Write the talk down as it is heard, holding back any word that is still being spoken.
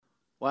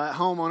Well, at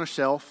home on a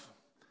shelf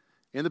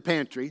in the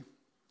pantry,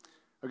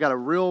 I've got a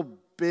real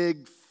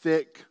big,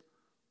 thick,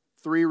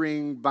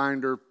 3-ring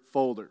binder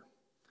folder.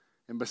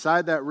 And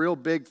beside that real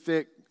big,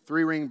 thick,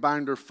 3-ring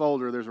binder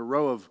folder, there's a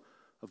row of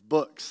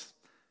books.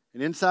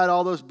 And inside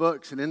all those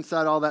books and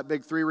inside all that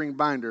big 3-ring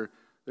binder,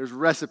 there's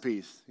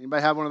recipes.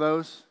 Anybody have one of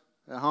those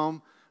at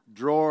home?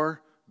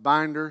 Drawer,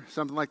 binder,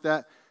 something like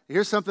that.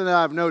 Here's something that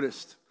I've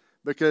noticed.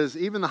 Because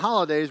even the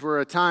holidays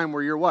were a time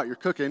where you're what? You're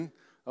cooking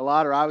a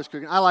lot, or I was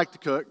cooking. I like to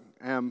cook,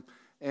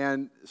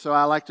 and so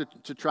I like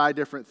to try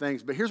different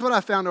things. But here's what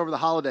I found over the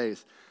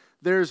holidays.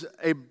 There's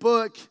a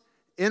book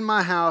in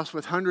my house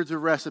with hundreds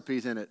of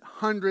recipes in it.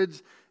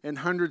 Hundreds and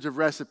hundreds of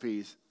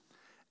recipes.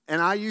 And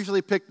I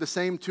usually pick the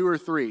same 2 or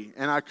 3,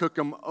 and I cook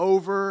them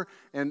over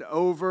and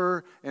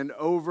over and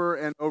over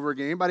and over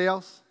again. Anybody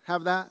else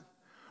have that?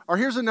 Or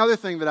here's another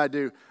thing that I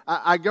do.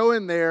 I go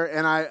in there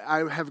and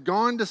I have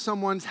gone to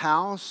someone's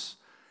house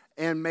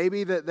and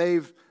maybe that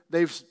they've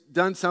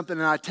done something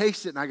and I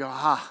taste it and I go,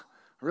 I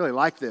really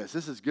like this.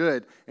 This is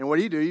good. And what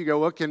do? You go,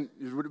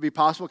 would it be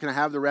possible? Can I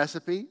have the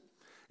recipe?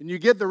 And you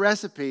get the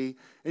recipe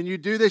and you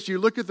do this. You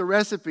look at the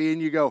recipe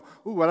and you go,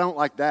 I don't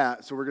like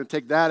that. So we're going to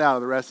take that out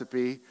of the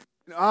recipe.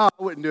 I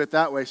wouldn't do it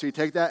that way. So you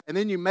take that and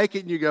then you make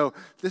it and you go,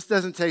 this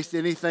doesn't taste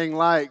anything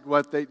like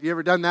you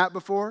ever done that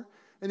before?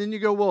 And then you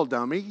go, well,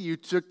 dummy, you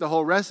took the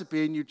whole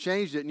recipe and you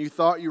changed it and you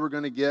thought you were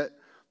going to get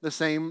the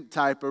same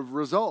type of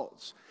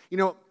results. You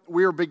know,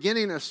 we are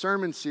beginning a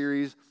sermon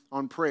series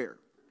on prayer.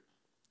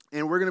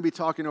 And we're going to be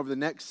talking over the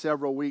next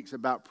several weeks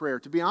about prayer.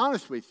 To be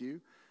honest with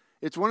you,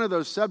 it's one of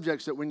those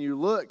subjects that when you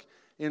look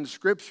in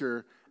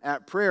Scripture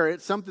at prayer,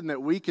 it's something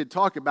that we could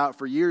talk about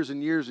for years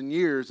and years and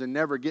years and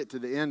never get to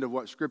the end of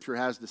what Scripture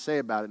has to say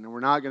about it. And we're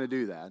not going to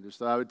do that. Just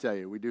thought I would tell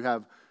you, we do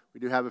have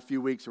a few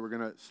weeks that we're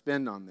going to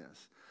spend on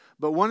this.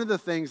 But one of the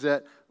things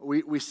that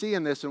we see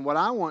in this, and what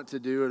I want to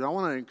do, is I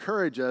want to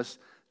encourage us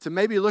to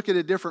maybe look at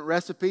a different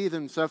recipe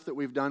than stuff that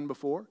we've done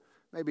before.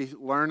 Maybe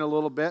learn a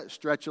little bit,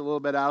 stretch a little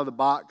bit out of the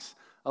box,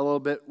 a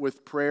little bit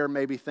with prayer,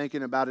 maybe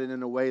thinking about it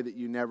in a way that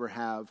you never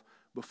have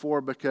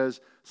before.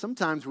 Because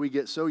sometimes we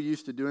get so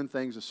used to doing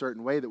things a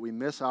certain way that we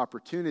miss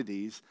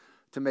opportunities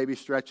to maybe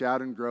stretch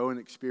out and grow and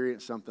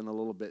experience something a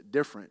little bit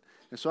different.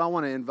 And so I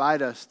want to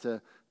invite us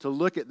to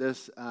look at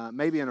this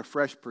maybe in a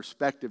fresh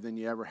perspective than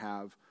you ever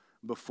have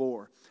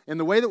before. And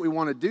the way that we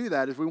want to do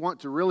that is we want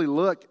to really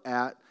look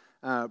at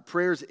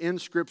prayers in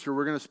Scripture.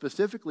 We're going to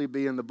specifically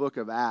be in the book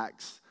of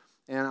Acts.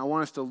 And I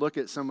want us to look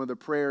at some of the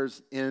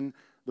prayers in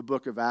the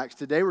book of Acts.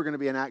 Today we're going to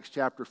be in Acts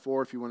chapter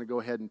 4. If you want to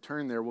go ahead and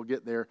turn there, we'll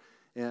get there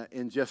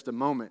in just a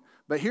moment.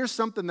 But here's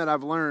something that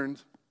I've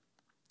learned,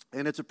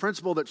 and it's a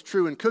principle that's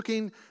true in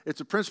cooking. It's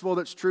a principle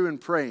that's true in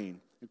praying,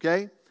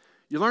 okay?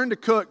 You learn to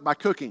cook by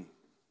cooking.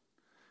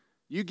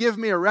 You give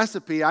me a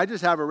recipe, I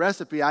just have a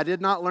recipe. I did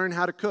not learn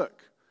how to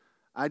cook.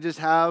 I just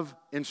have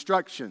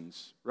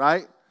instructions,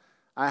 right?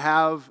 I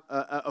have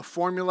a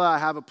formula, I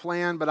have a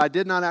plan, but I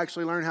did not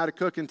actually learn how to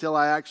cook until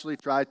I actually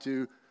tried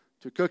to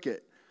cook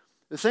it.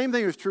 The same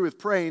thing is true with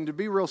praying. To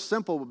be real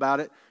simple about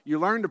it, you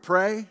learn to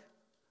pray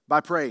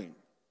by praying.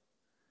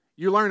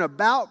 You learn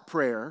about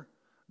prayer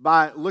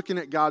by looking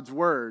at God's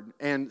Word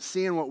and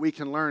seeing what we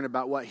can learn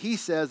about what He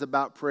says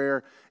about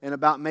prayer and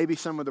about maybe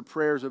some of the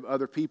prayers of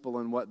other people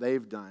and what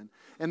they've done.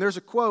 And there's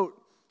a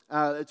quote,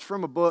 it's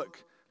from a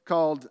book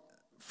called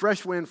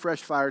Fresh Wind,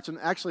 Fresh Fire. It's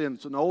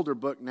an older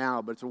book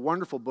now, but it's a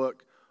wonderful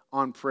book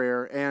on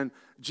prayer. And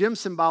Jim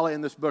Cymbala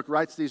in this book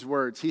writes these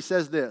words. He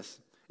says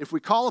this: if we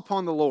call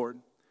upon the Lord,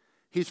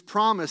 He's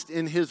promised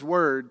in His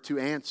Word to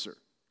answer,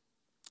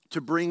 to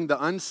bring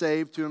the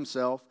unsaved to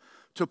Himself,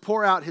 to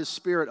pour out His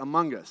Spirit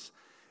among us.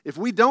 If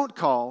we don't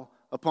call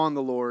upon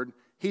the Lord,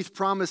 He's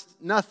promised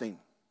nothing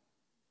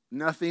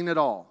at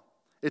all.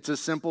 It's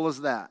as simple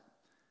as that.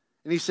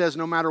 And he says,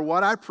 no matter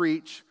what I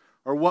preach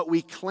or what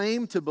we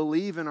claim to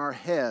believe in our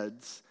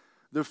heads,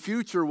 the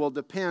future will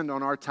depend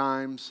on our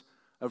times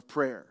of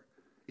prayer.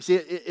 You see,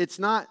 it's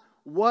not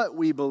what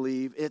we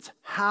believe, it's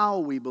how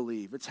we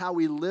believe. It's how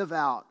we live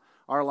out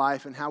our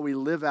life and how we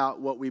live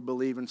out what we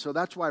believe. And so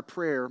that's why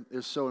prayer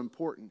is so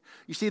important.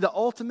 You see, the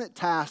ultimate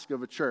task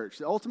of a church,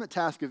 the ultimate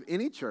task of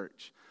any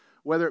church,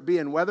 whether it be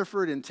in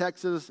Weatherford, in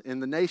Texas, in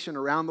the nation,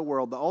 around the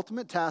world, the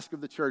ultimate task of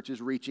the church is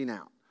reaching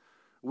out.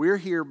 We're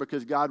here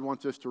because God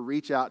wants us to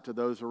reach out to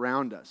those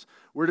around us.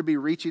 We're to be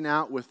reaching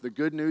out with the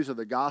good news of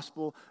the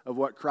gospel of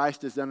what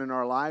Christ has done in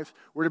our lives.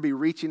 We're to be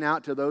reaching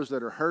out to those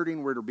that are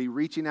hurting. We're to be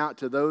reaching out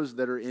to those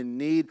that are in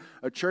need.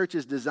 A church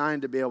is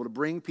designed to be able to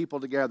bring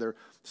people together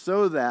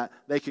so that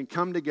they can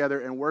come together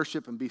and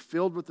worship and be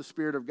filled with the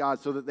Spirit of God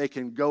so that they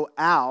can go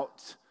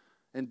out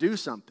and do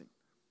something.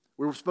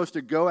 We're supposed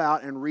to go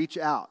out and reach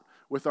out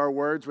with our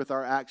words, with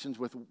our actions,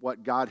 with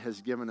what God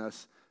has given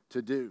us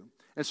to do.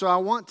 And so I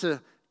want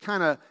to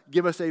kind of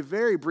give us a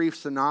very brief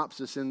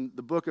synopsis in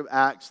the book of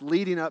Acts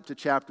leading up to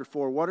chapter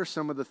 4. What are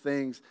some of the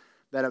things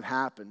that have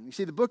happened? You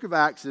see, the book of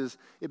Acts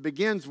it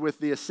begins with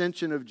the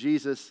ascension of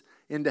Jesus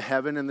into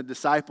heaven, and the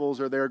disciples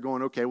are there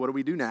going, okay, what do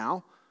we do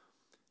now?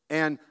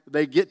 And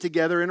they get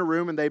together in a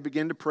room and they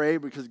begin to pray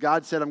because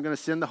God said, I'm going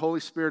to send the Holy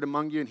Spirit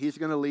among you and He's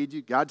going to lead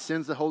you. God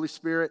sends the Holy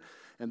Spirit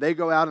and they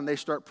go out and they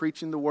start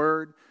preaching the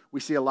word. We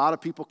see a lot of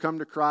people come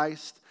to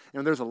Christ.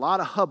 And there's a lot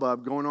of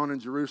hubbub going on in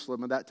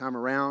Jerusalem at that time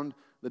around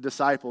the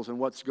disciples and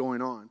what's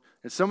going on.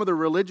 And some of the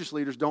religious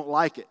leaders don't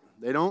like it.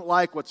 They don't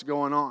like what's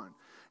going on.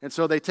 And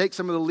so they take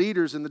some of the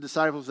leaders and the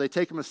disciples, they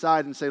take them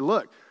aside and say,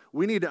 look,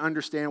 we need to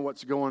understand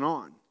what's going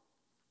on.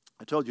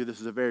 I told you this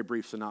is a very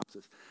brief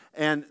synopsis.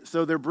 And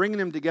so they're bringing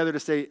them together to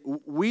say,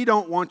 we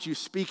don't want you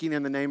speaking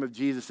in the name of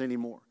Jesus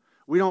anymore.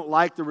 We don't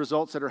like the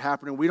results that are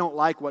happening. We don't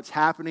like what's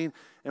happening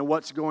and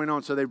what's going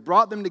on. So they've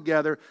brought them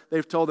together.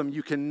 They've told them,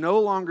 you can no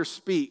longer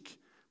speak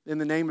in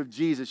the name of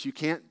Jesus. You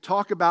can't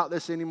talk about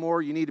this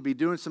anymore. You need to be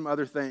doing some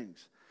other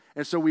things.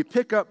 And so we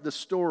pick up the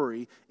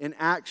story in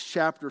Acts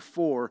chapter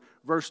 4,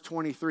 verse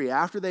 23.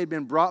 After they'd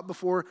been brought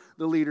before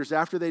the leaders,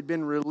 after they'd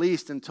been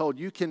released and told,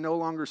 you can no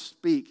longer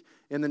speak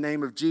in the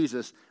name of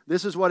Jesus,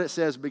 this is what it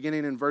says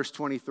beginning in verse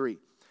 23.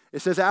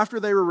 It says, after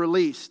they were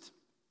released,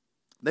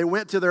 they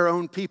went to their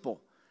own people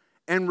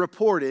and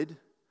reported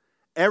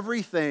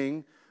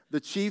everything the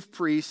chief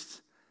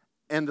priests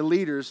and the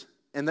leaders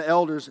and the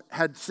elders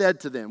had said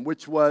to them,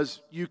 which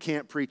was, you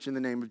can't preach in the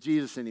name of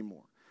Jesus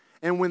anymore.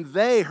 And when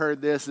they heard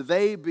this,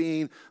 they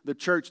being the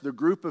church, the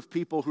group of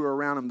people who are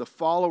around them, the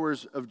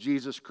followers of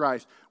Jesus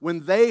Christ,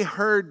 when they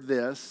heard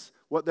this,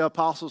 what the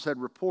apostles had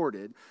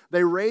reported,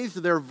 they raised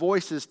their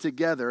voices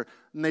together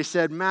and they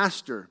said,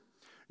 Master,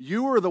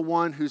 you are the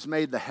one who's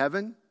made the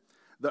heaven,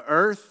 the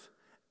earth,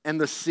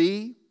 and the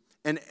sea,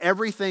 and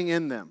everything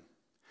in them.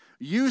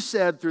 You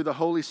said through the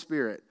Holy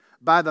Spirit,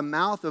 by the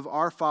mouth of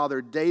our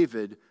father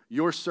David,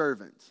 your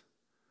servant,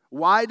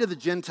 why do the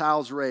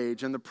Gentiles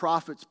rage and the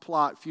prophets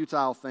plot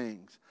futile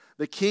things?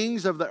 The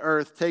kings of the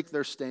earth take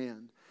their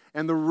stand,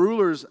 and the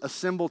rulers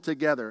assemble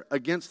together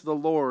against the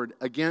Lord,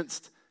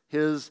 against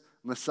His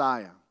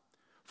Messiah.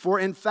 For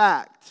in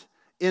fact,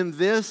 in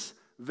this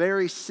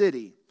very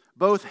city,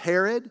 both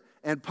Herod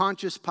and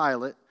Pontius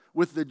Pilate,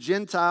 with the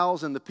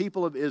Gentiles and the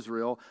people of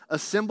Israel,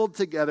 assembled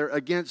together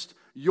against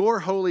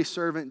your holy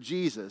servant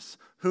Jesus,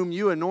 whom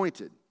you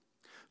anointed,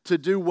 to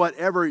do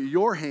whatever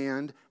your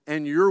hand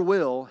and your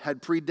will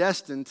had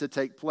predestined to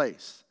take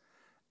place.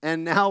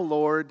 And now,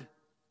 Lord,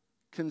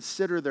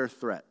 consider their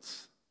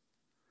threats,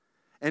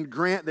 and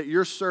grant that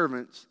your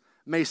servants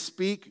may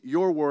speak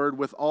your word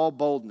with all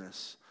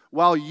boldness,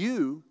 while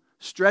you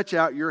stretch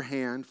out your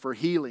hand for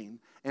healing,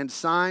 and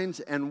signs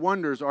and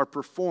wonders are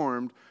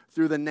performed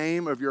through the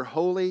name of your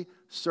holy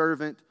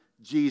servant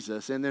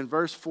Jesus. And then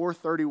verse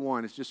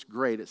 431 is just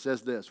great. It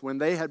says this, when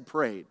they had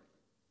prayed,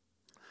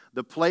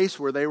 the place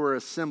where they were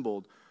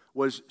assembled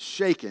was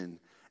shaken,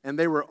 and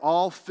they were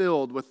all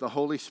filled with the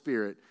Holy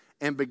Spirit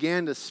and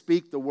began to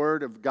speak the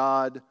word of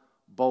God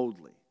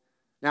boldly.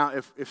 Now,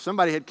 if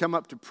somebody had come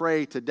up to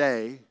pray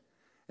today,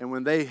 and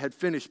when they had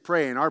finished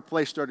praying, our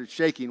place started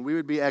shaking, we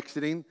would be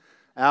exiting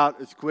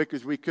out as quick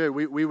as we could.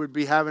 We would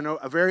be having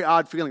a very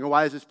odd feeling.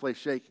 Why is this place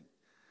shaking?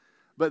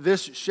 But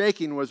this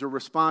shaking was a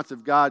response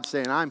of God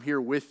saying, I'm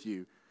here with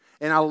you.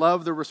 And I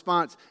love the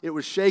response. It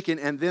was shaken,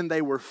 and then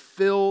they were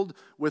filled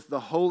with the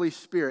Holy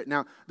Spirit.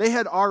 Now,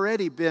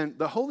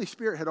 the Holy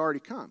Spirit had already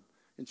come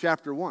in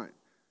chapter 1.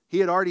 He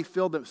had already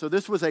filled them. So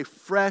this was a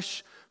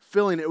fresh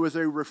filling. It was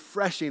a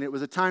refreshing. It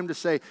was a time to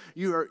say,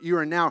 you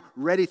are now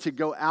ready to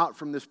go out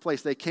from this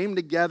place. They came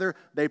together,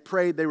 they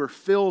prayed, they were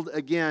filled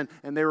again,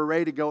 and they were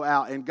ready to go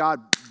out. And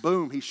God,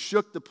 boom, He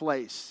shook the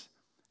place,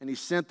 and He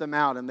sent them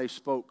out, and they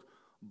spoke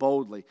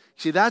boldly.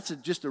 See, that's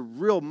just a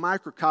real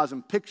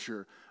microcosm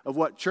picture of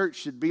what church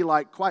should be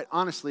like, quite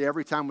honestly,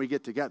 every time we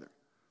get together.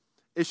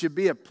 It should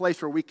be a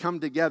place where we come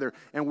together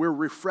and we're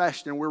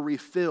refreshed and we're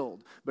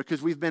refilled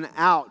because we've been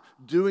out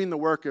doing the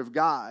work of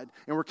God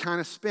and we're kind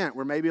of spent.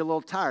 We're maybe a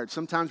little tired.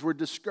 Sometimes we're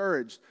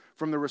discouraged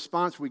from the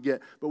response we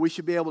get, but we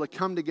should be able to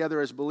come together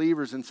as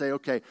believers and say,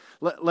 okay,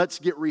 let's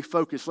get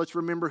refocused. Let's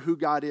remember who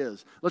God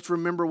is. Let's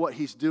remember what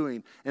He's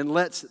doing. And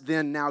let's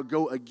then now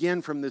go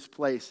again from this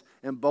place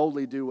and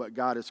boldly do what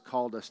God has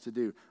called us to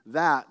do.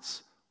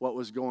 That's what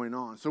was going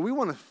on. So we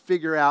want to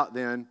figure out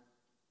then,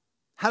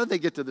 how did they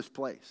get to this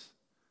place?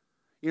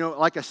 You know,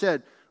 like I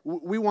said,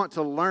 we want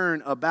to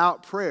learn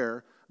about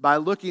prayer by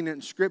looking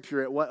in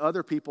Scripture at what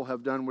other people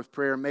have done with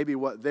prayer, maybe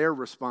what their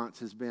response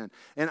has been.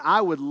 And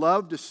I would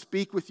love to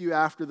speak with you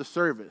after the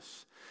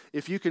service.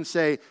 If you can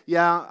say,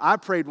 yeah, I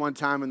prayed one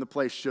time and the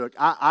place shook.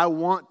 I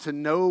want to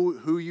know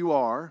who you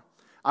are.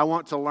 I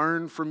want to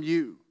learn from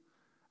you.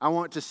 I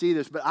want to see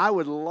this. But I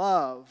would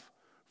love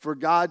for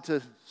God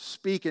to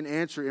speak and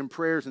answer in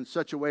prayers in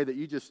such a way that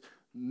you just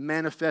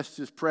manifest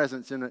His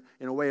presence in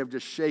a way of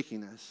just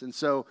shaking us. And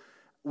so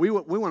we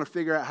want to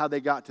figure out how they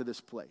got to this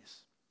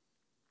place.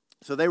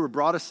 So they were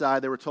brought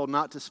aside. They were told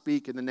not to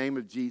speak in the name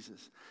of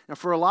Jesus. Now,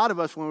 for a lot of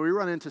us, when we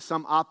run into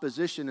some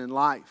opposition in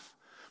life,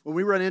 when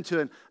we run into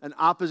an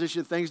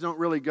opposition, things don't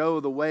really go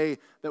the way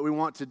that we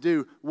want to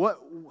do.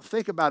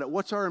 Think about it.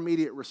 What's our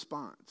immediate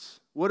response?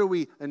 What do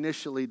we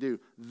initially do?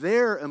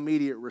 Their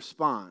immediate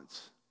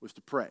response was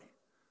to pray.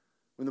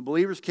 When the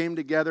believers came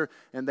together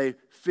and they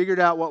figured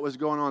out what was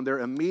going on, their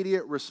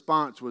immediate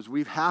response was,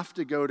 we have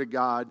to go to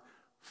God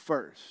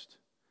first.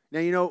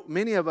 Now,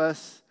 many of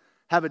us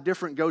have a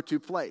different go-to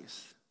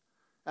place.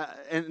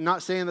 And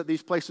not saying that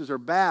these places are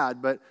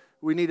bad, but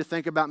we need to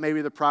think about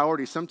maybe the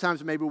priorities.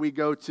 Sometimes maybe we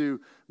go to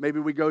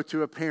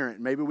a parent,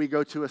 maybe we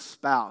go to a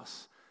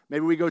spouse,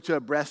 maybe we go to a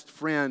best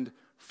friend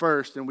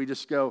first and we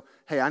just go,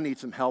 hey, I need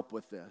some help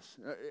with this.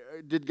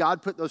 Did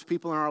God put those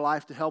people in our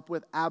life to help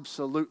with?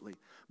 Absolutely.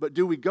 But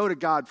do we go to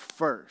God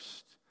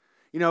first?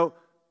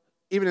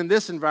 Even in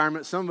this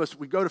environment, some of us,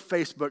 we go to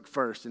Facebook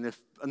first, and if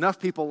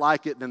enough people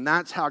like it, then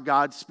that's how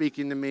God's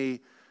speaking to me,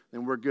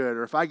 then we're good.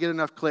 Or if I get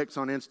enough clicks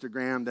on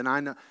Instagram, then I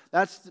know.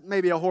 That's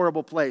maybe a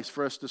horrible place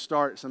for us to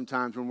start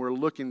sometimes when we're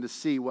looking to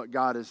see what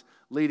God is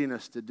leading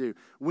us to do.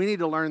 We need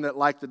to learn that,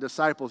 like the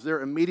disciples,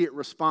 their immediate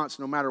response,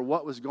 no matter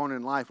what was going on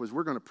in life, was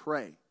we're going to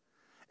pray.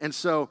 And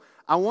so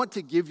I want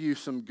to give you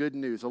some good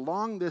news.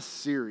 Along this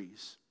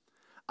series,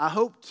 I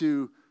hope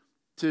to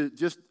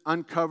just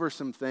uncover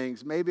some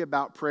things, maybe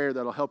about prayer,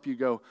 that'll help you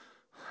go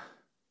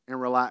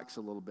and relax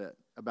a little bit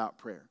about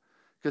prayer.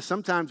 Because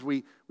sometimes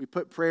we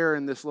put prayer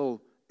in this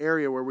little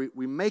area where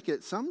we make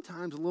it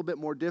sometimes a little bit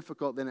more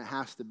difficult than it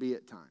has to be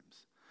at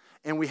times.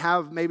 And we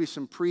have maybe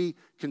some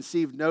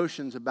preconceived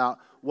notions about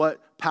what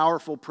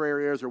powerful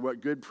prayer is or what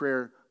good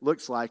prayer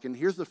looks like. And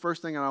here's the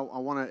first thing I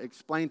want to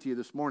explain to you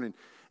this morning.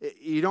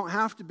 You don't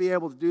have to be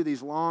able to do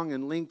these long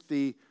and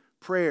lengthy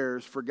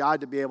prayers for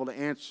God to be able to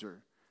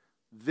answer.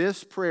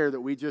 This prayer that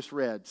we just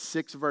read,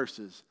 6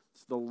 verses,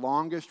 it's the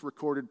longest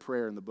recorded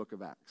prayer in the book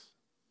of Acts.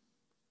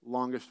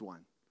 Longest one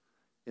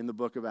in the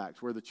book of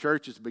Acts, where the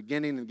church is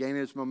beginning and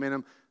gaining its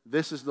momentum.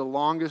 This is the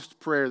longest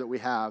prayer that we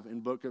have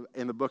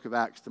in the book of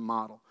Acts to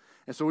model.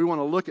 And so we want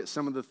to look at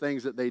some of the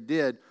things that they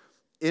did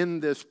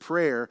in this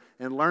prayer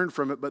and learn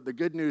from it. But the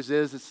good news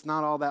is it's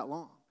not all that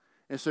long.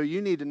 And so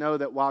you need to know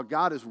that while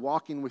God is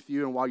walking with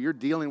you and while you're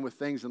dealing with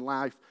things in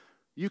life,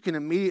 you can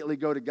immediately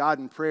go to God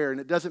in prayer.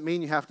 And it doesn't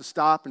mean you have to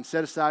stop and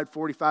set aside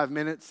 45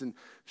 minutes and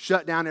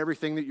shut down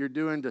everything that you're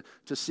doing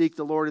to seek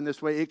the Lord in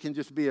this way. It can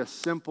just be a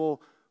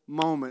simple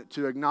moment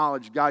to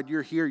acknowledge, God,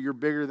 you're here, you're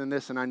bigger than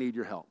this, and I need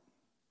your help.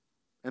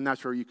 And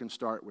that's where you can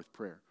start with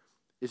prayer.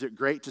 Is it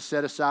great to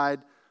set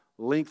aside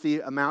lengthy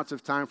amounts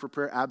of time for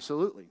prayer?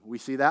 Absolutely. We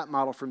see that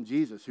model from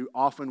Jesus, who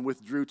often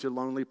withdrew to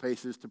lonely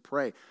places to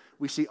pray.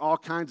 We see all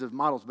kinds of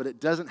models, but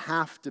it doesn't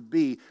have to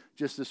be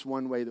just this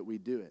one way that we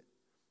do it.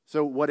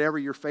 So whatever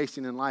you're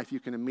facing in life, you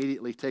can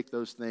immediately take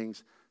those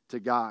things to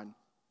God.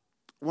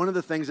 One of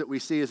the things that we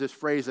see is this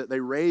phrase that they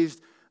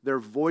raised their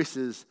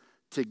voices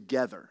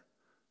together.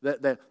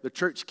 That the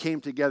church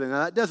came together.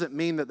 Now, that doesn't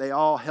mean that they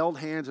all held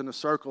hands in a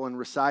circle and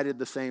recited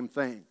the same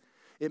thing.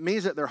 It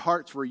means that their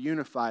hearts were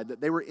unified, that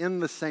they were in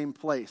the same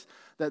place,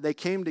 that they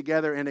came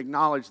together and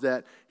acknowledged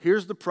that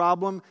here's the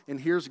problem and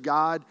here's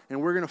God,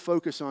 and we're going to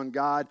focus on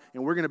God,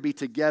 and we're going to be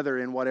together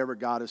in whatever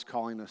God is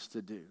calling us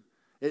to do.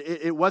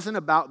 It wasn't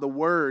about the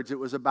words, it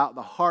was about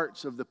the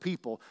hearts of the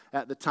people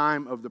at the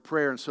time of the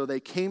prayer. And so they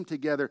came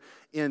together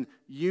in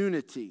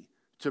unity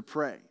to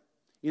pray.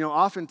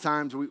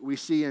 Oftentimes we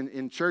see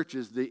in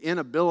churches the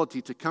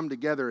inability to come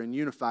together in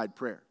unified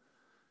prayer.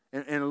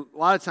 And a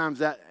lot of times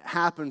that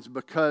happens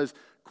because,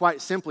 quite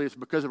simply, it's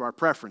because of our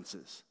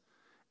preferences.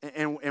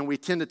 And we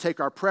tend to take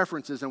our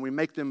preferences and we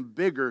make them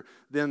bigger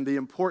than the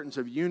importance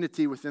of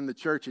unity within the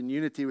church and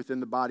unity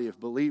within the body of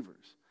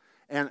believers.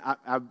 And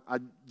I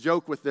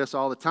joke with this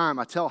all the time.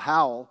 I tell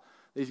Howell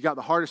that he's got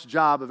the hardest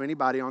job of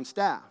anybody on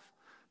staff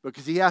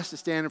because he has to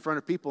stand in front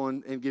of people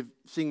and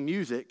sing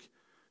music,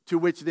 to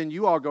which then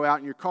you all go out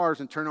in your cars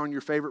and turn on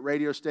your favorite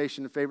radio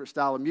station, the favorite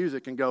style of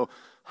music, and go,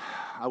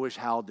 I wish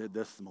Hal did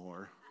this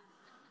more.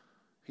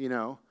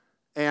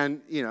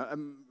 And,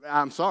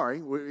 I'm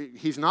sorry.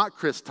 He's not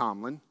Chris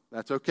Tomlin.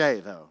 That's okay,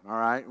 though, all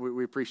right?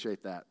 We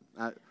appreciate that.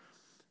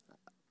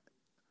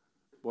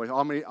 Boy,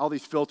 all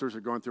these filters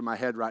are going through my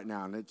head right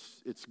now, and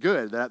it's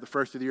good that at the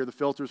first of the year the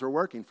filters are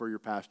working for your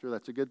pastor.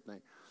 That's a good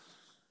thing.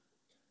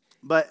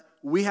 But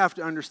we have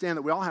to understand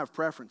that we all have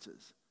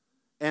preferences.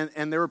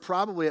 And there were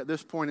probably at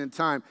this point in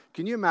time,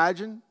 can you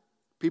imagine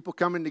people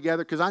coming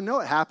together? Because I know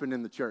it happened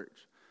in the church.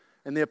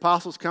 And the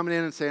apostles coming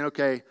in and saying,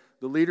 okay,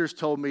 the leaders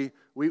told me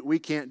we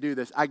can't do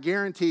this. I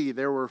guarantee you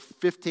there were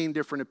 15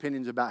 different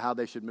opinions about how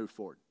they should move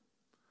forward.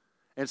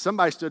 And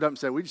somebody stood up and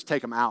said, we just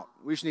take them out.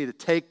 We just need to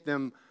take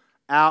them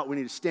out. We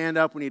need to stand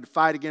up. We need to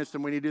fight against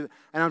them. We need to do that.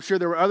 And I'm sure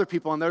there were other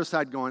people on the other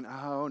side going,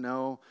 oh,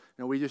 no,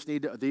 we just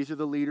need to, these are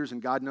the leaders,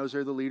 and God knows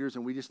they're the leaders,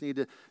 and we just need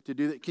to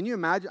do that. Can you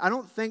imagine? I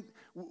don't think,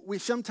 we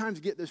sometimes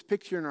get this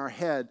picture in our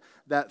head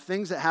that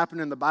things that happen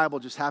in the Bible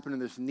just happen in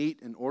this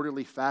neat and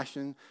orderly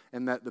fashion,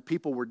 and that the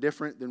people were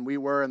different than we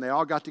were, and they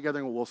all got together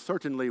and go, well,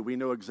 certainly we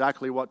know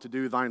exactly what to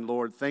do, thine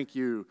Lord, thank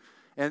you.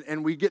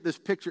 And we get this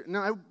picture.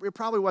 No, it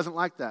probably wasn't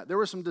like that. There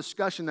was some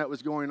discussion that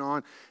was going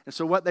on. And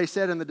so what they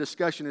said in the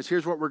discussion is,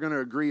 here's what we're going to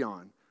agree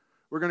on.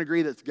 We're going to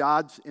agree that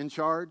God's in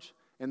charge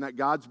and that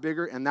God's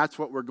bigger, and that's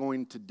what we're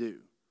going to do.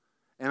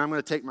 and I'm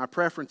going to take my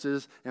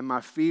preferences and my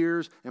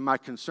fears and my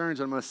concerns,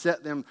 and I'm going to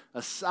set them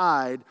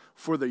aside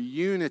for the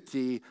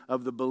unity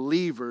of the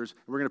believers.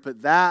 And we're going to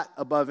put that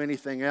above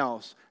anything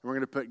else. And we're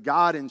going to put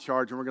God in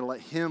charge, and we're going to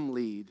let him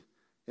lead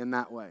in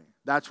that way.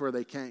 That's where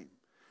they came.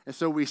 And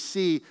so we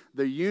see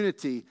the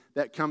unity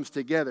that comes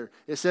together.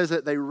 It says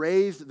that they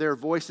raised their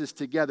voices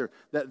together,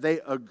 that they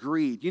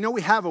agreed. You know,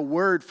 we have a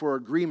word for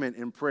agreement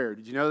in prayer.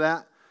 Did you know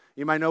that?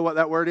 You might know what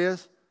that word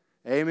is?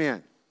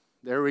 Amen.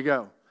 There we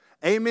go.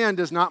 Amen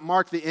does not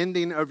mark the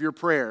ending of your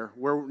prayer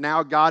where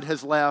now God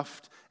has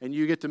left and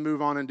you get to move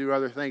on and do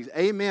other things.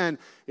 Amen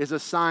is a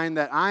sign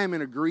that I am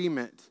in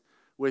agreement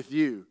with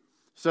you.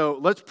 So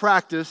let's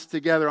practice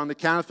together on the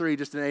count of three,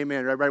 just an amen.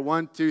 Everybody,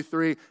 1, 2,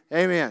 3,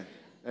 amen.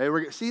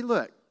 See,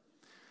 look,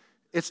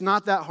 it's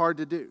not that hard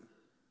to do.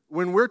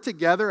 When we're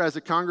together as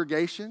a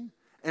congregation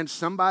and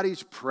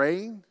somebody's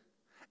praying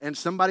and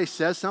somebody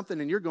says something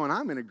and you're going,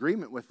 I'm in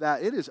agreement with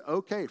that, it is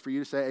okay for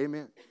you to say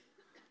amen.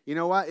 You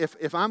know what?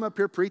 If I'm up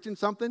here preaching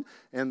something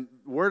and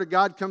the Word of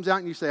God comes out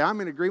and you say, I'm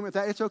in agreement with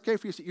that, it's okay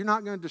for you to say, you're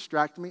not going to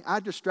distract me.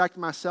 I distract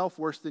myself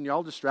worse than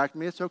y'all distract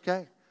me. It's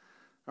okay.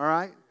 All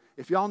right?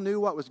 If y'all knew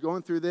what was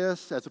going through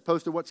this as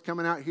opposed to what's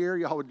coming out here,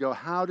 y'all would go,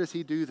 how does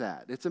he do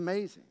that? It's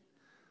amazing.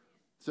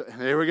 So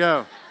there we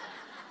go.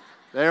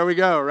 There we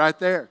go, right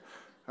there.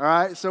 All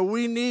right? So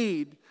we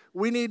need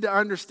to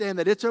understand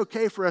that it's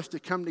okay for us to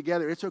come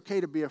together. It's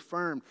okay to be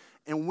affirmed.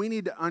 And we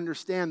need to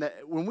understand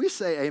that when we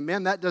say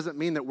amen, that doesn't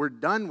mean that we're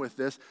done with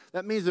this.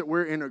 That means that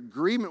we're in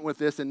agreement with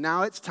this, and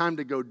now it's time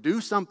to go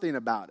do something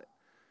about it.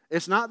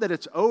 It's not that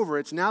it's over.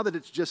 It's now that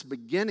it's just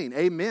beginning.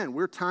 Amen.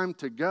 We're time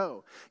to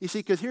go. You see,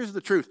 because here's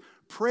the truth.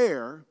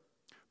 Prayer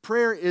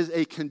is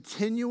a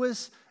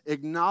continuous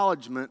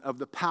acknowledgement of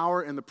the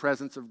power and the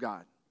presence of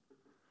God.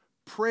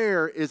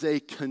 Prayer is a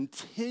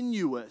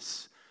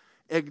continuous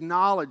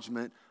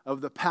acknowledgement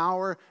of the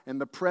power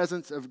and the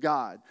presence of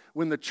God.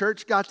 When the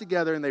church got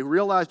together and they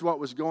realized what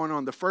was going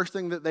on, the first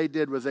thing that they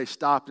did was they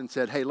stopped and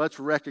said, hey, let's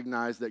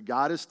recognize that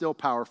God is still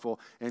powerful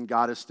and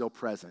God is still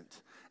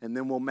present. And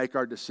then we'll make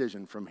our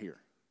decision from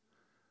here.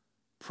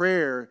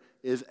 Prayer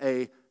is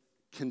a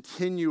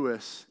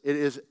continuous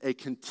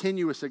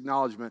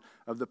acknowledgement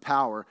of the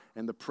power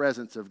and the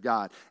presence of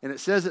God. And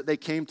it says that they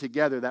came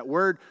together. That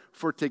word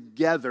for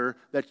together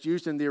that's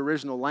used in the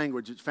original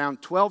language, it's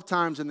found 12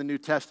 times in the New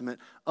Testament,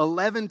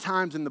 11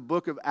 times in the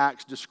book of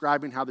Acts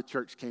describing how the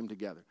church came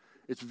together.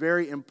 It's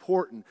very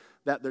important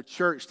that the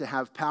church, to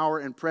have power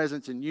and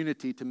presence and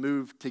unity to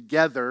move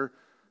together,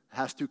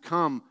 has to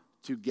come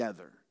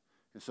together.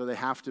 And so they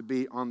have to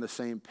be on the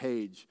same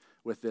page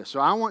with this. So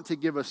I want to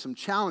give us some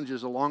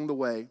challenges along the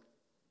way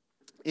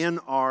in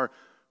our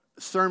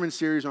sermon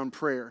series on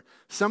prayer.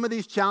 Some of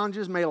these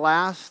challenges may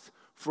last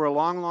for a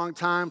long, long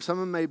time. Some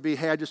of them may be,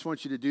 hey, I just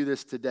want you to do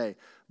this today.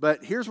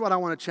 But here's what I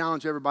want to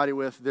challenge everybody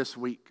with this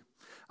week.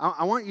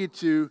 I want you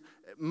to,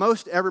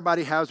 most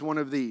everybody has one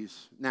of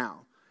these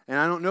now. And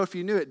I don't know if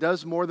you knew, it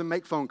does more than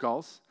make phone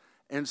calls.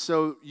 And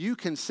so you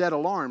can set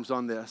alarms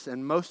on this.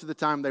 And most of the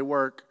time they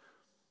work,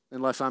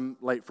 unless I'm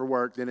late for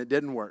work, then it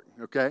didn't work,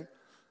 okay?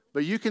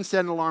 But you can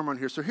set an alarm on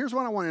here. So here's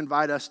what I want to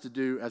invite us to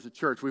do as a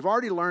church. We've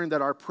already learned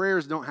that our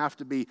prayers don't have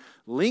to be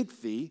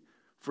lengthy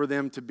for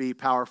them to be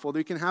powerful.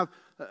 We can have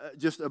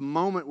just a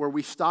moment where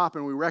we stop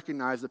and we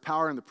recognize the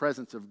power and the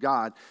presence of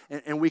God.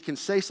 And we can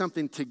say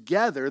something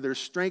together. There's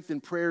strength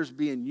in prayers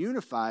being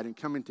unified and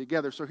coming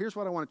together. So here's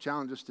what I want to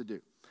challenge us to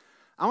do.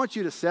 I want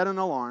you to set an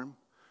alarm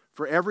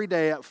for every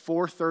day at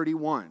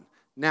 4:31.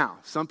 Now,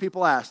 some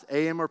people ask,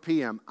 AM or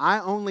PM? I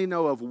only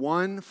know of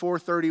one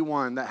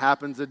 4:31 that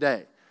happens a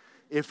day.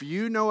 If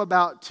you know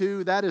about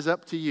two, that is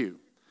up to you.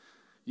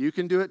 You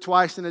can do it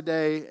twice in a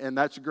day, and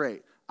that's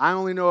great. I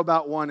only know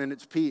about one, and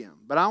it's PM.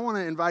 But I want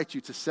to invite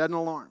you to set an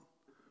alarm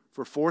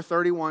for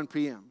 4:31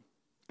 p.m.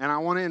 And I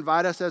want to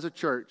invite us as a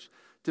church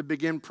to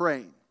begin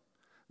praying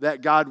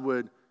that God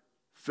would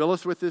fill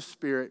us with His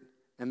Spirit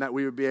and that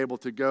we would be able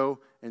to go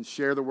and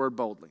share the word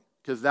boldly.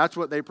 Because that's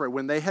what they prayed.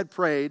 When they had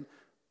prayed,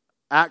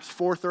 Acts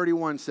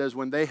 4:31 says,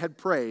 when they had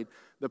prayed,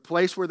 the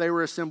place where they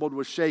were assembled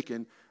was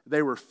shaken.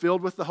 They were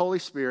filled with the Holy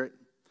Spirit,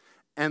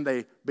 and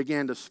they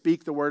began to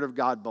speak the word of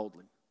God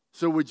boldly.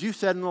 So would you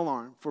set an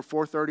alarm for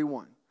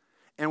 4:31?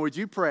 And would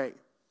you pray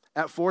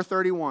at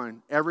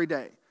 4:31 every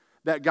day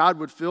that God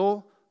would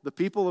fill the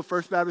people of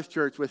First Baptist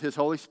Church with His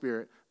Holy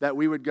Spirit, that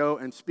we would go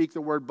and speak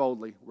the word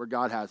boldly where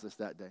God has us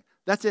that day?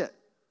 That's it.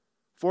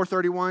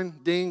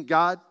 4:31, ding,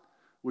 God,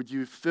 would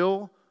you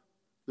fill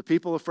the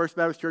people of First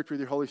Baptist Church with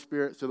your Holy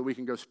Spirit so that we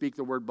can go speak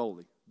the word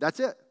boldly? That's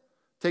it.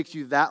 Takes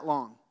you that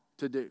long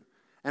to do.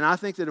 And I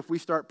think that if we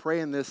start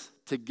praying this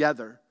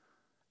together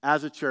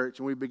as a church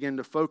and we begin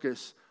to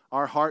focus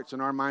our hearts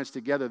and our minds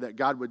together that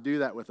God would do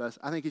that with us,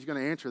 I think He's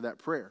going to answer that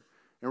prayer.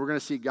 And we're going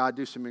to see God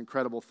do some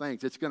incredible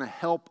things. It's going to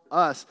help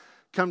us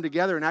come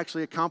together and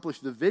actually accomplish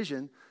the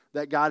vision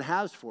that God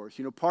has for us.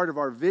 You know, part of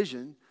our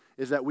vision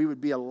is that we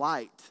would be a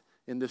light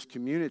in this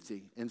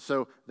community. And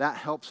so that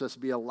helps us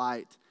be a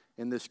light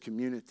in this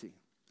community.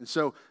 And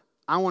so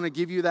I want to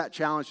give you that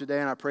challenge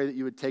today, and I pray that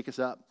you would take us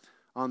up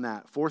on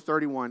that.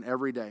 431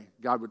 every day.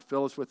 God would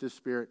fill us with His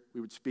Spirit.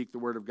 We would speak the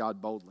word of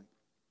God boldly.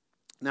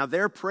 Now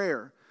their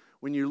prayer,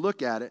 when you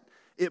look at it,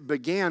 it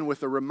began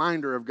with a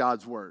reminder of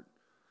God's word.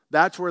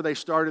 That's where they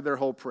started their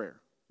whole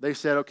prayer. They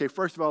said, okay,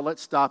 first of all,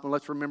 let's stop and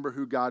let's remember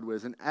who God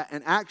was. And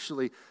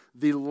actually,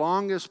 the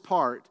longest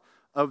part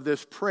of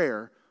this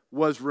prayer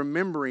was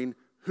remembering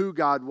who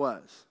God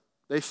was.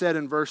 They said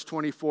in verse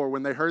 24,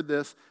 when they heard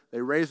this,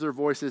 they raised their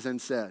voices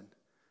and said,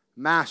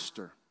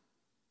 Master,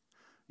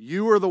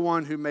 you are the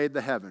one who made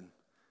the heaven,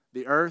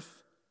 the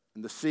earth,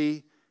 and the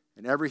sea,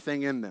 and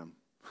everything in them.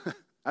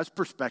 That's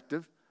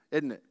perspective,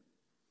 isn't it?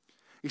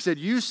 He said,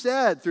 you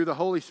said through the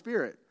Holy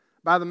Spirit,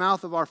 by the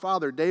mouth of our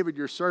father, David,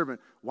 your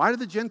servant, why do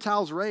the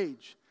Gentiles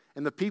rage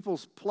and the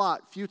peoples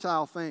plot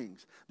futile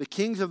things? The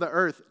kings of the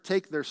earth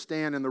take their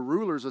stand and the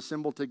rulers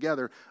assemble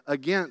together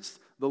against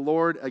the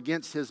Lord,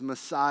 against His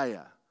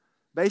Messiah.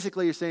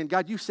 Basically, you're saying,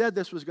 God, you said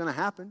this was going to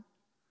happen.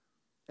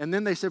 And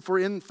then they said, for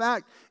in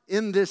fact,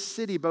 in this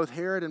city, both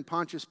Herod and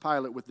Pontius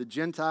Pilate with the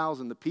Gentiles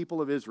and the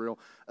people of Israel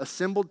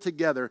assembled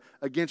together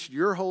against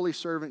your holy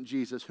servant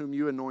Jesus, whom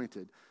you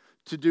anointed,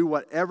 to do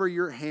whatever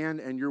your hand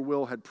and your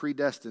will had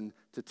predestined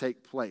to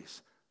take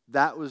place.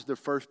 That was the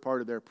first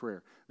part of their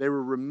prayer. They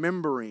were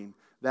remembering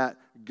that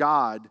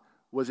God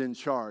was in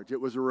charge.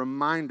 It was a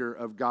reminder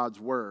of God's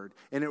word.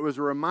 And it was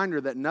a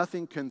reminder that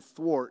nothing can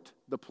thwart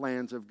the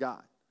plans of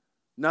God.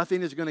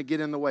 Nothing is going to get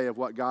in the way of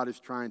what God is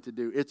trying to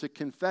do. It's a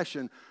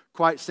confession,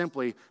 quite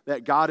simply,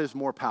 that God is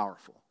more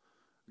powerful.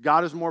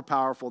 God is more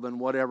powerful than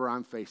whatever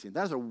I'm facing.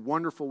 That's a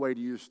wonderful way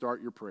to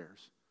start your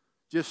prayers.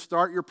 Just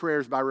start your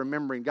prayers by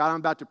remembering, God, I'm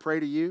about to pray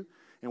to you,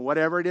 and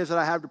whatever it is that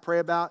I have to pray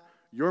about,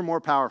 you're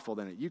more powerful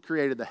than it. You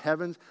created the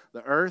heavens,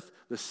 the earth,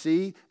 the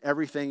sea,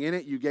 everything in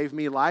it. You gave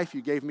me life,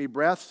 you gave me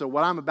breath, so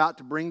what I'm about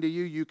to bring to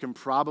you, you can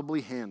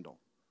probably handle.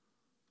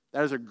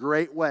 That is a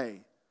great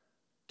way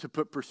to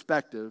put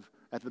perspective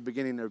at the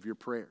beginning of your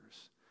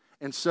prayers.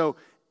 And so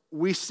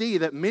we see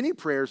that many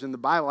prayers in the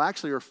Bible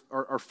actually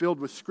are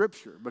filled with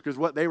Scripture because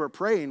what they were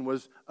praying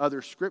was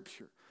other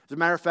Scripture. As a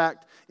matter of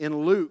fact,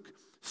 in Luke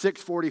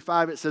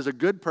 6:45, it says, a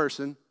good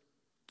person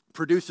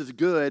produces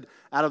good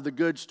out of the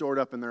good stored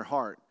up in their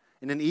heart.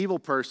 And an evil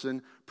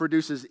person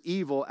produces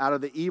evil out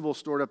of the evil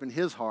stored up in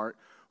his heart.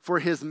 For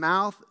his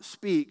mouth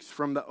speaks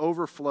from the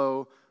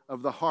overflow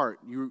of the heart.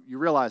 You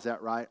realize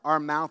that, right? Our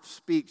mouth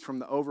speaks from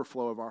the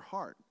overflow of our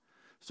heart.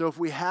 So if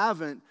we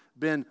haven't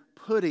been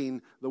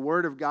putting the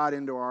Word of God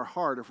into our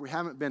heart, if we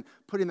haven't been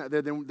putting that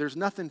there, then there's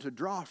nothing to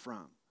draw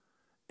from.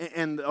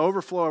 And the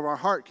overflow of our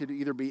heart could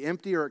either be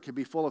empty or it could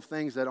be full of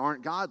things that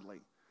aren't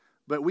godly.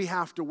 But we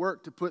have to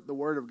work to put the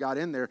Word of God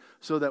in there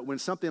so that when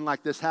something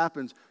like this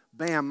happens,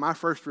 bam, my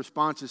first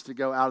response is to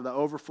go, out of the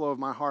overflow of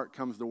my heart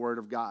comes the Word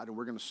of God. And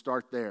we're going to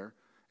start there,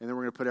 and then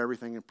we're going to put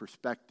everything in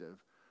perspective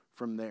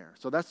from there.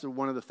 So that's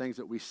one of the things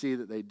that we see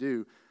that they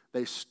do.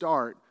 They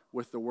start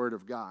with the Word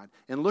of God.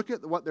 And look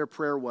at what their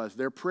prayer was.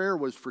 Their prayer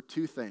was for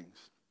two things.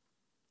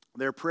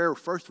 Their prayer,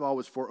 first of all,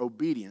 was for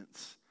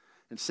obedience.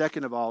 And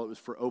second of all, it was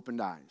for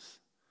opened eyes.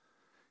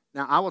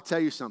 Now, I will tell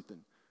you something.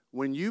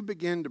 When you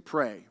begin to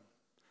pray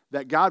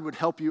that God would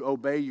help you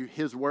obey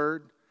His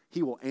Word,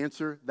 He will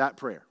answer that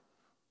prayer.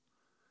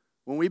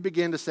 When we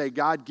begin to say,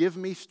 God, give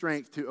me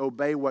strength to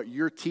obey what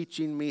you're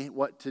teaching me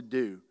what to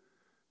do,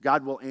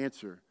 God will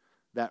answer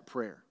that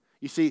prayer.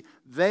 You see,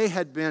 they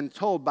had been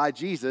told by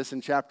Jesus in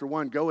chapter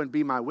 1, go and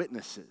be my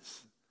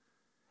witnesses.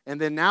 And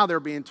then now they're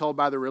being told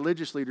by the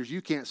religious leaders,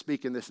 you can't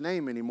speak in this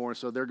name anymore.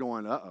 So they're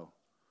going, uh-oh,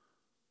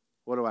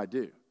 what do I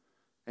do?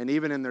 And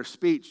even in their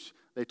speech,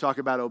 they talk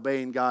about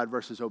obeying God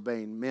versus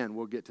obeying men.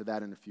 We'll get to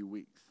that in a few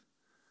weeks.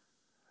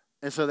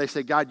 And so they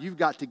say, God, you've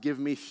got to give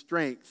me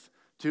strength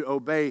to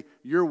obey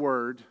your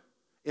word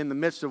in the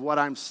midst of what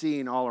I'm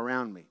seeing all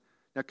around me.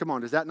 Now, come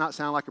on, does that not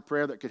sound like a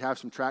prayer that could have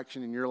some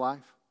traction in your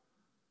life?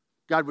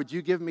 God, would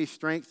you give me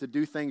strength to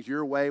do things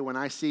your way when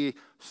I see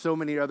so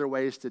many other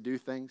ways to do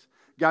things?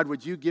 God,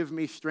 would you give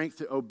me strength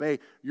to obey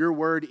your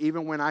word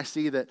even when I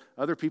see that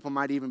other people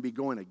might even be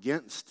going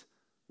against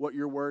what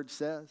your word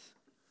says?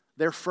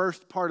 Their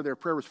first part of their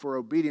prayer was for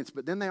obedience,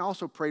 but then they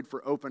also prayed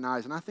for open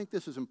eyes, and I think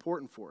this is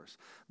important for us.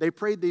 They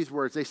prayed these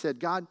words. They said,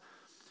 God,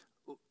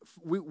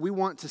 we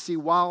want to see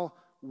while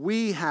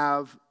we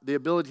have the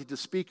ability to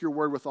speak your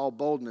word with all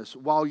boldness,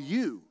 while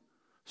you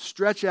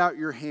stretch out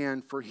your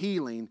hand for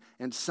healing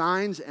and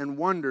signs and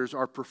wonders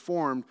are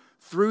performed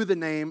through the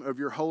name of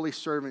your holy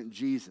servant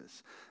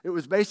Jesus. It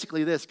was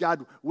basically this,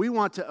 God, we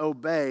want to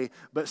obey,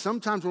 but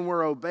sometimes when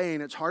we're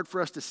obeying, it's hard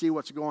for us to see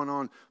what's going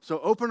on. So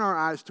open our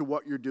eyes to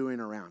what you're doing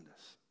around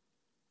us.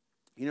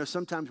 You know,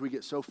 sometimes we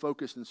get so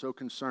focused and so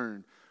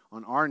concerned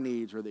on our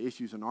needs or the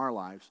issues in our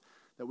lives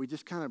that we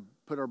just kind of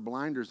put our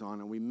blinders on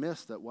and we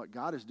miss that what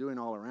God is doing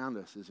all around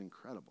us is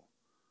incredible.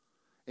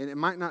 And it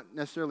might not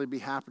necessarily be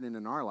happening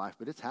in our life,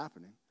 but it's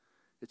happening.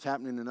 It's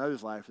happening in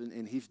others' lives,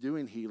 and He's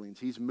doing healings.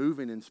 He's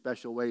moving in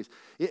special ways.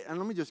 And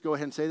let me just go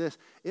ahead and say this.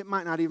 It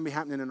might not even be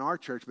happening in our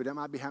church, but it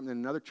might be happening in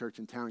another church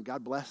in town.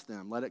 God bless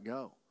them. Let it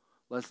go.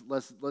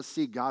 Let's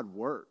see God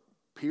work,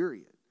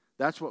 period.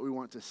 That's what we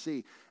want to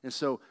see. And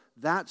so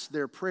that's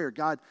their prayer.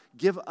 God,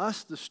 give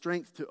us the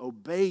strength to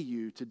obey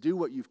you, to do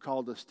what you've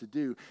called us to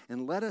do,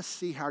 and let us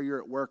see how you're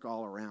at work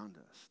all around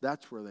us.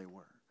 That's where they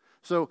were.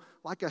 So,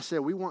 like I said,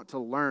 we want to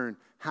learn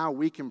how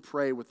we can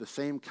pray with the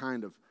same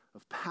kind of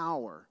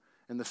power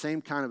and the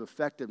same kind of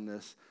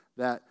effectiveness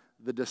that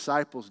the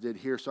disciples did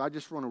here. So I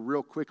just want to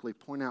real quickly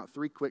point out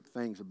 3 quick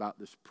things about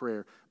this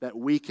prayer that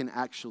we can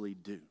actually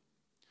do.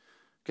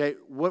 Okay,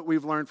 what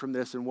we've learned from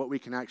this and what we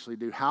can actually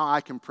do, how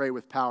I can pray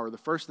with power. The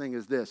first thing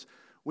is this: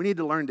 we need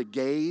to learn to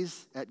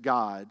gaze at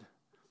God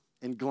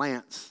and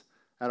glance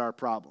at our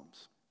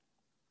problems.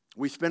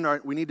 We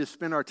need to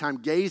spend our time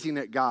gazing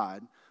at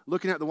God,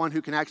 looking at the one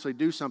who can actually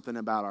do something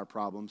about our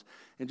problems,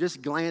 and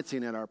just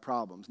glancing at our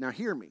problems. Now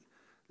hear me.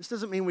 This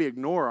doesn't mean we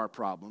ignore our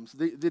problems.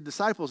 The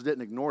disciples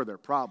didn't ignore their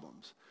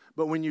problems.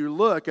 But when you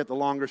look at the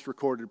longest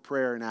recorded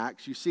prayer in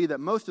Acts, you see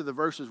that most of the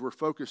verses were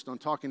focused on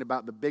talking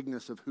about the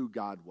bigness of who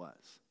God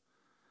was.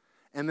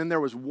 And then there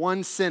was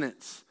one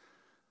sentence: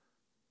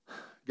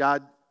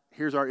 God,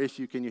 here's our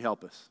issue, can you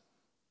help us?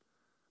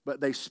 But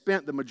they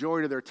spent the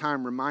majority of their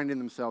time reminding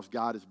themselves,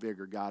 God is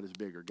bigger, God is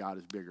bigger, God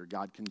is bigger,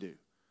 God can do,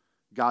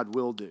 God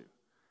will do.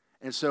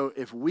 And so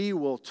if we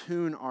will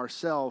tune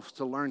ourselves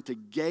to learn to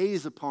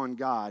gaze upon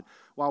God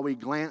while we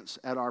glance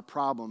at our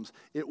problems,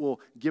 it will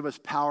give us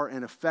power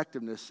and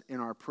effectiveness in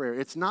our prayer.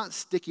 It's not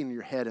sticking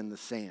your head in the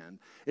sand.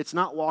 It's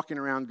not walking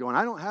around going,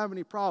 I don't have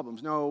any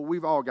problems. No,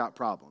 we've all got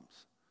problems.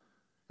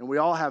 And we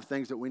all have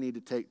things that we need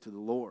to take to the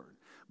Lord.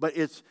 But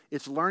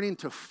it's learning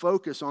to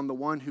focus on the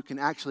one who can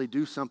actually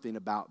do something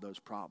about those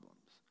problems.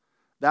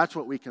 That's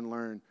what we can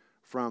learn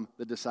from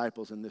the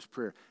disciples in this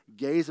prayer.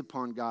 Gaze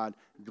upon God,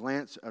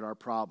 glance at our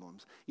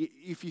problems.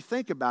 If you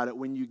think about it,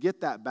 when you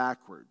get that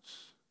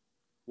backwards,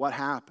 what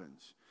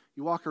happens?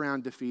 You walk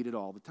around defeated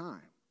all the time.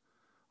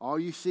 All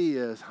you see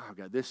is, I've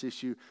got this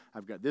issue,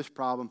 I've got this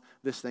problem,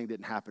 this thing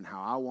didn't happen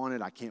how I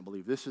wanted, I can't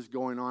believe this is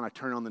going on, I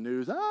turn on the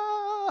news,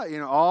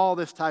 all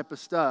this type of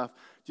stuff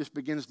just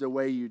begins to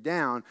weigh you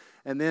down.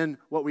 And then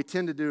what we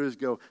tend to do is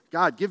go,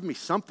 God, give me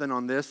something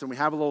on this, and we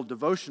have a little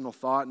devotional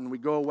thought, and we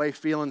go away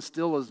feeling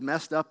still as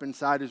messed up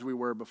inside as we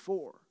were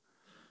before.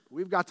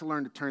 We've got to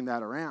learn to turn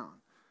that around.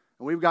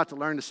 And we've got to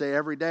learn to say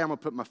every day, I'm going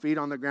to put my feet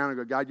on the ground and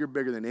go, God, you're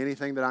bigger than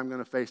anything that I'm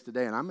going to face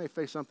today. And I may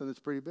face something that's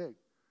pretty big,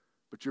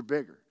 but you're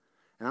bigger.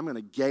 And I'm going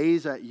to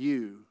gaze at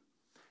you.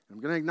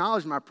 I'm going to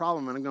acknowledge my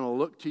problem, and I'm going to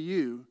look to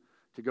you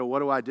to go, what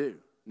do I do?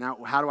 Now,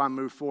 how do I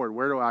move forward?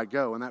 Where do I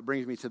go? And that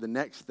brings me to the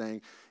next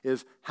thing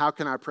is, how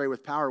can I pray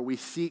with power? We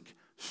seek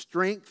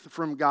strength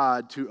from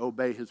God to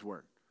obey his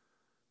word.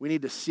 We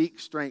need to seek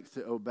strength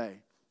to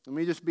obey. Let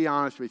me just be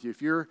honest with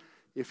you.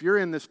 If you're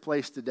in this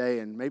place today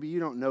and maybe you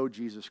don't know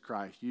Jesus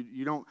Christ,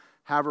 you don't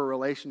have a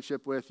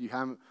relationship with, you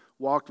haven't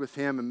walked with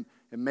him,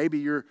 and maybe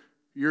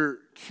you're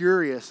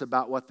curious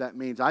about what that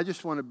means, I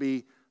just want to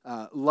be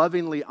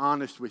lovingly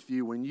honest with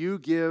you. When you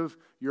give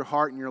your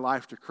heart and your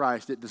life to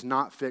Christ, it does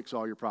not fix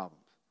all your problems.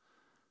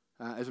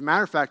 As a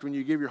matter of fact, when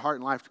you give your heart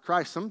and life to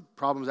Christ, some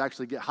problems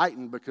actually get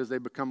heightened because they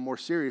become more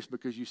serious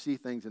because you see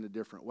things in a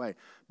different way.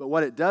 But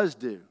what it does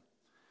do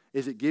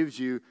is it gives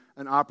you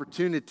an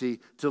opportunity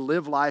to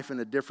live life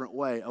in a different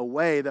way, a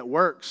way that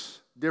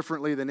works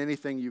differently than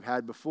anything you've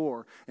had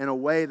before, and a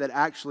way that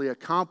actually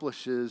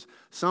accomplishes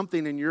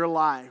something in your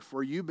life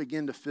where you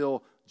begin to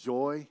feel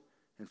joy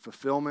and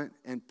fulfillment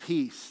and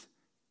peace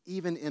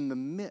even in the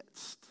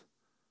midst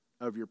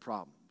of your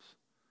problems.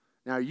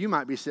 Now, you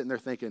might be sitting there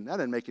thinking, that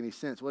doesn't make any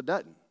sense. Well, it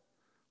doesn't,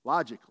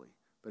 logically,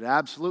 but it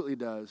absolutely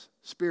does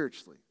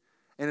spiritually.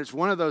 And it's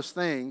one of those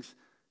things,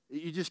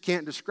 you just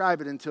can't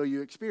describe it until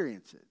you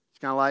experience it. It's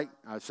kind of like,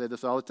 I say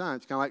this all the time,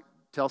 it's kind of like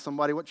tell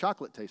somebody what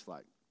chocolate tastes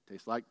like. It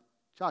tastes like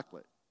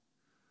chocolate.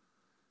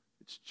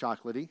 It's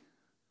chocolatey,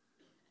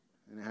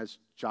 and it has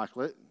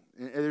chocolate.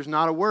 And there's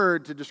not a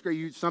word to describe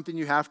you, something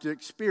you have to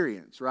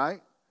experience, right?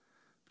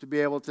 To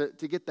be able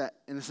to get that.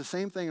 And it's the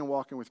same thing in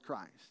walking with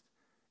Christ.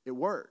 It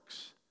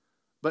works.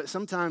 But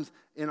sometimes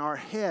in our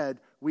head,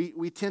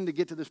 we tend to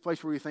get to this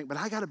place where we think, but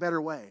I got a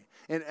better way.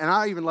 And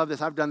I even love this.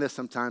 I've done this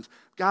sometimes.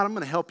 God, I'm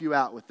going to help you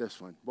out with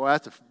this one. Boy,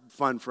 that's a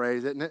fun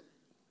phrase, isn't it?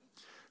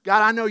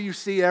 God, I know you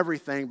see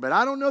everything, but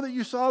I don't know that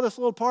you saw this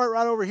little part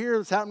right over here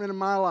that's happening in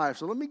my life.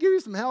 So let me give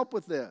you some help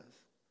with this.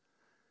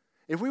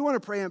 If we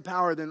want to pray in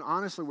power, then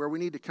honestly where we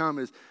need to come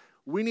is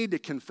we need to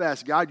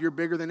confess, God, you're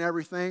bigger than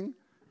everything.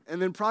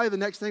 And then probably the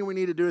next thing we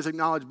need to do is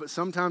acknowledge, but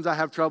sometimes I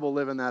have trouble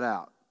living that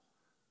out.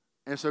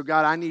 And so,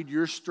 God, I need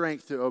your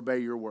strength to obey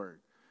your word.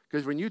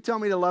 Because when you tell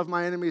me to love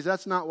my enemies,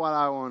 that's not what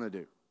I want to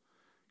do.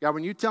 God,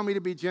 when you tell me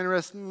to be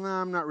generous,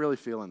 I'm not really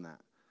feeling that.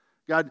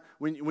 God,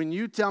 when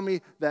you tell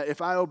me that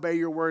if I obey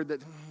your word,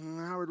 that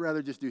I would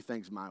rather just do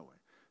things my way.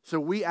 So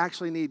we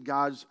actually need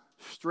God's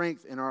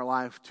strength in our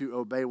life to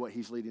obey what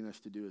he's leading us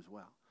to do as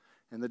well.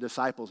 And the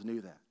disciples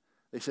knew that.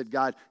 They said,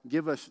 God,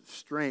 give us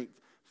strength.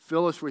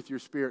 Fill us with your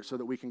spirit so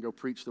that we can go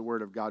preach the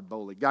word of God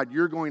boldly. God,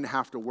 you're going to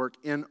have to work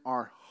in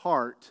our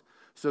heart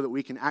so that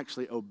we can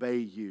actually obey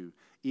you,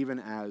 even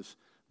as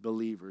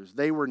believers.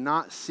 They were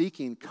not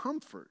seeking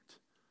comfort.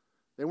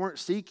 They weren't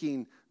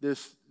seeking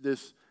this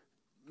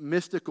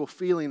mystical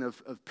feeling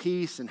of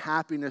peace and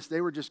happiness.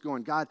 They were just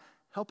going, God,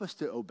 help us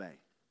to obey.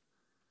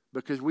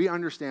 Because we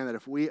understand that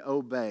if we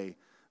obey,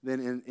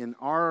 then in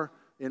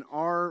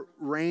our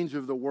range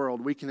of the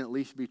world, we can at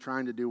least be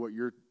trying to do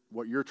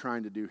what you're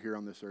trying to do here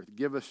on this earth.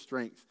 Give us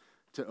strength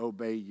to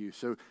obey you.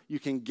 So you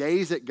can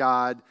gaze at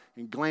God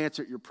and glance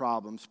at your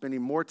problem,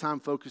 spending more time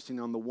focusing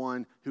on the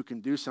one who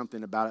can do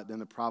something about it than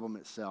the problem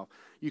itself.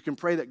 You can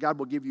pray that God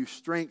will give you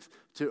strength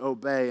to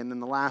obey. And then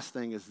the last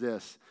thing is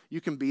this: you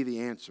can be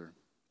the answer.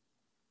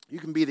 You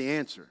can be the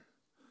answer.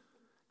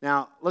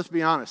 Now, let's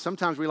be honest.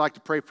 Sometimes we like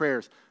to pray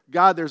prayers.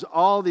 God, there's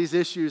all these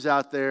issues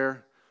out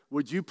there.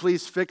 Would you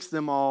please fix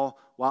them all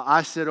while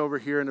I sit over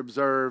here and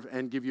observe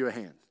and give you a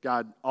hand?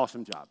 God,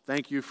 awesome job.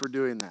 Thank you for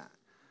doing that.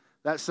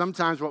 That's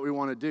sometimes what we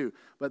want to do.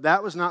 But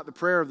that was not the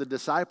prayer of the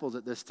disciples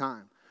at this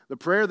time. The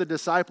prayer of the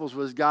disciples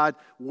was, God,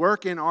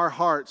 work in our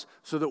hearts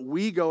so that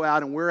we go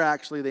out and we're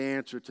actually the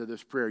answer to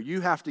this prayer. You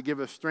have to give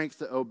us strength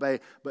to obey,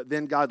 but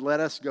then, God, let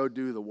us go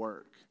do the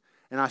work.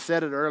 And I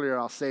said it earlier,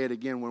 I'll say it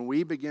again. When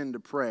we begin to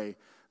pray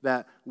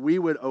that we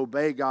would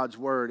obey God's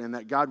word and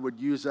that God would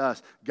use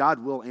us,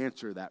 God will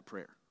answer that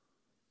prayer.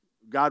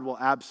 God will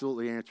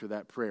absolutely answer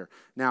that prayer.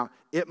 Now,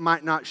 it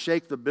might not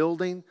shake the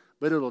building,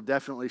 but it'll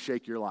definitely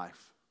shake your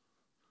life.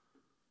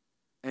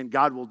 And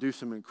God will do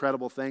some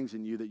incredible things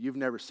in you that you've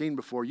never seen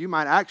before. You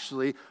might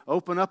actually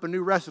open up a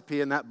new recipe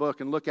in that book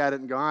and look at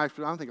it and go, I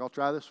don't think I'll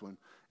try this one.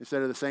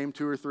 Instead of the same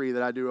 2 or 3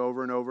 that I do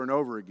over and over and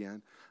over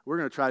again, we're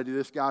going to try to do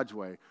this God's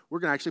way. We're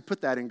going to actually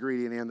put that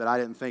ingredient in that I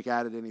didn't think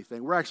added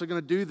anything. We're actually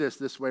going to do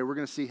this way. We're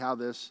going to see how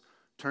this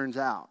turns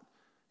out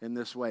in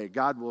this way.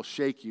 God will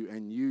shake you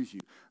and use you.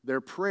 Their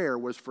prayer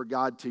was for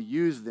God to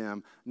use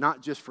them,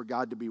 not just for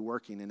God to be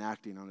working and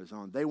acting on his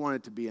own. They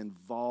wanted to be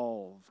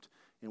involved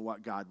in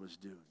what God was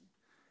doing.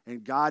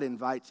 And God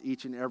invites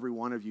each and every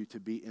one of you to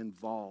be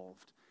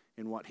involved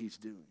in what he's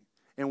doing.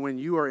 And when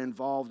you are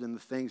involved in the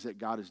things that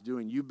God is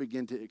doing, you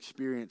begin to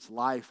experience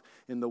life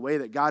in the way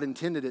that God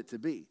intended it to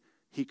be.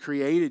 He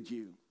created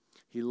you.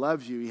 He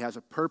loves you. He has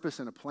a purpose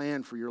and a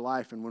plan for your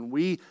life. And when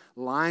we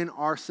line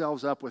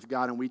ourselves up with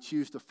God and we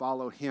choose to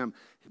follow him,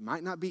 it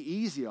might not be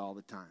easy all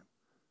the time,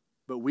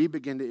 but we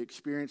begin to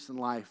experience in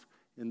life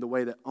in the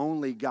way that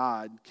only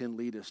God can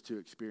lead us to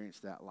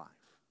experience that life.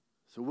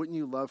 So wouldn't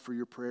you love for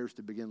your prayers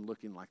to begin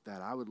looking like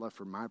that? I would love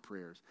for my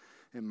prayers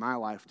in my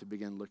life to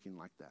begin looking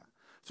like that.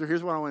 So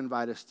here's what I want to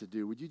invite us to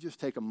do. Would you just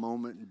take a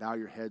moment and bow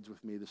your heads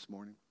with me this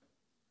morning?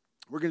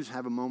 We're going to just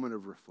have a moment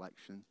of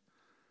reflection.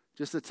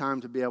 Just a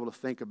time to be able to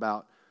think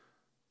about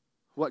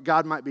what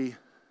God might be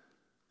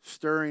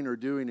stirring or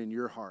doing in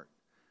your heart.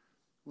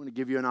 I want to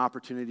give you an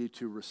opportunity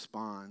to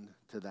respond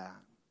to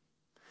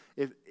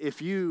that.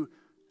 If you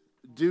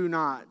do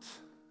not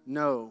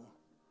know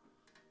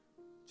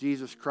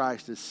Jesus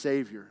Christ as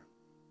Savior,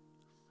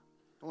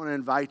 I want to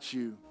invite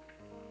you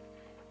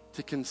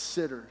to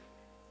consider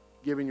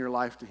giving your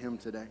life to him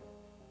today.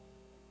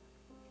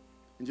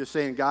 And just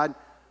saying, God,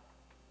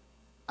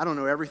 I don't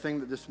know everything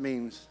that this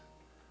means,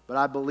 but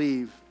I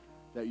believe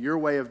that your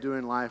way of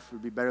doing life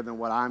would be better than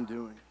what I'm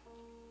doing.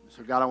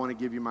 So God, I want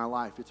to give you my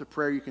life. It's a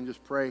prayer you can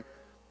just pray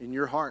in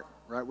your heart,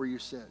 right where you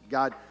sit.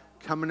 God,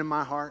 come into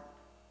my heart,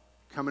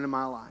 come into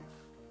my life.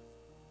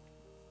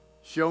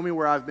 Show me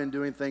where I've been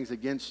doing things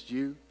against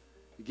you.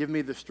 Give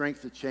me the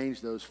strength to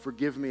change those.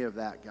 Forgive me of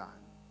that, God.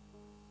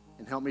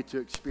 And help me to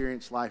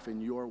experience life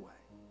in your way.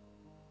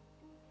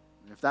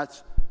 And if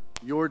that's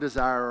your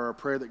desire or a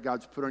prayer that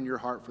God's put on your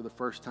heart for the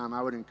first time,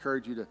 I would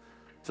encourage you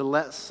to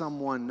let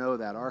someone know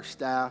that. Our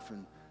staff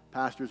and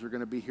pastors are going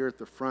to be here at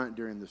the front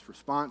during this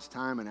response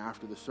time, and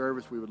after the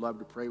service, we would love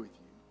to pray with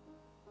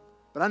you.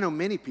 But I know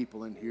many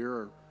people in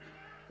here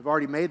have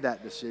already made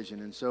that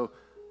decision, and so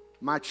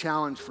my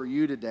challenge for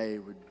you today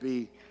would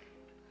be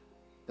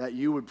that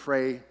you would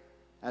pray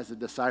as the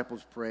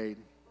disciples prayed.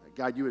 That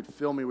God, you would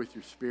fill me with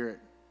your Spirit.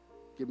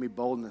 Give me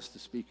boldness to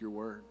speak your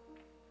word.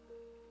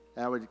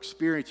 That I would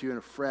experience you in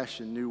a fresh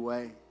and new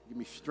way. Give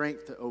me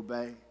strength to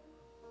obey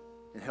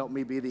and help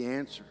me be the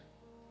answer.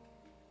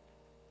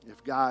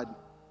 If God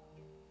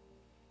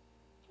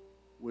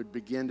would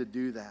begin to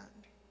do that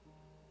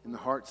in the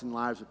hearts and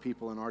lives of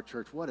people in our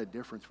church, what a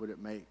difference would it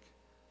make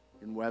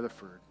in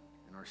Weatherford,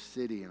 in our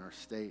city, in our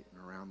state,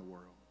 and around the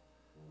world.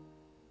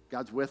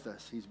 God's with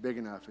us. He's big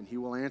enough, and he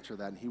will answer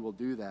that, and he will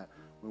do that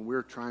when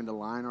we're trying to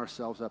line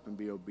ourselves up and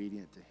be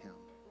obedient to him.